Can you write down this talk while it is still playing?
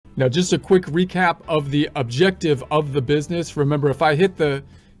Now, just a quick recap of the objective of the business. Remember, if I hit the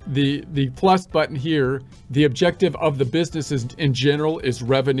plus button here, the objective of the business is, in general, is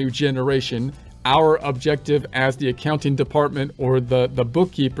revenue generation. Our objective as the accounting department or the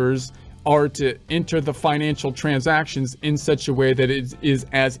bookkeepers are to enter the financial transactions in such a way that it is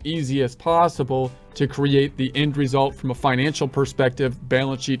as easy as possible to create the end result from a financial perspective,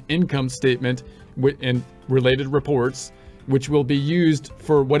 balance sheet, income statement, and related reports, which will be used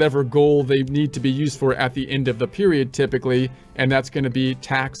for whatever goal they need to be used for at the end of the period typically. And that's going to be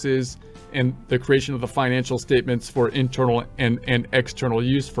taxes and the creation of the financial statements for internal and external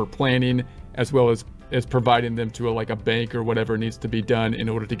use for planning, as well as providing them to like a bank or whatever needs to be done in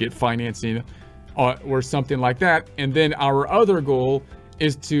order to get financing or something like that. And then our other goal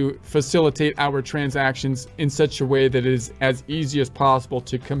is to facilitate our transactions in such a way that it is as easy as possible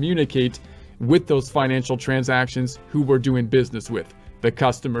to communicate with those financial transactions who we're doing business with, the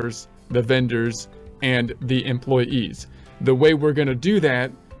customers, the vendors, and the employees. The way we're going to do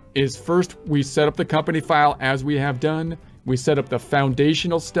that is first we set up the company file as we have done. We set up the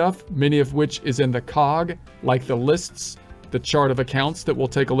foundational stuff, many of which is in the cog, like the lists, the chart of accounts that we'll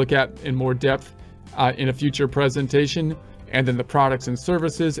take a look at in more depth in a future presentation, and then the products and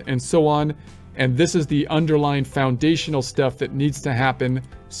services and so on. And this is the underlying foundational stuff that needs to happen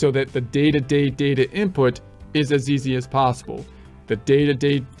so that the day-to-day data input is as easy as possible. The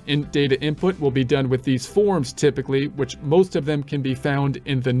day-to-day data input will be done with these forms typically, which most of them can be found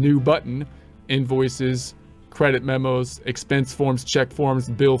in the new button, invoices, credit memos, expense forms, check forms,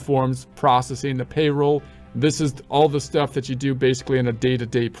 bill forms, processing the payroll. This is all the stuff that you do basically in a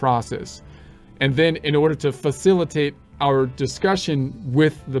day-to-day process. And then in order to facilitate our discussion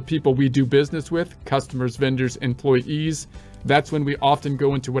with the people we do business with, customers, vendors, employees, that's when we often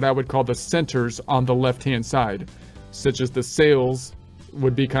go into what I would call the centers on the left-hand side, such as the sales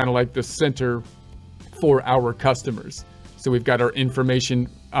would be kind of like the center for our customers. So we've got our information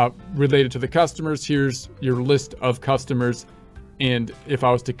related to the customers. Here's your list of customers. And if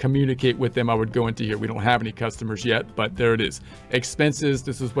I was to communicate with them, I would go into here. We don't have any customers yet, but there it is. Expenses,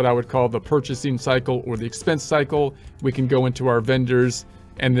 this is what I would call the purchasing cycle or the expense cycle. We can go into our vendors.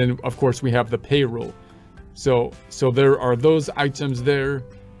 And then of course we have the payroll. So there are those items there.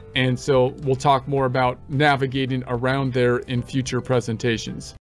 And so we'll talk more about navigating around there in future presentations.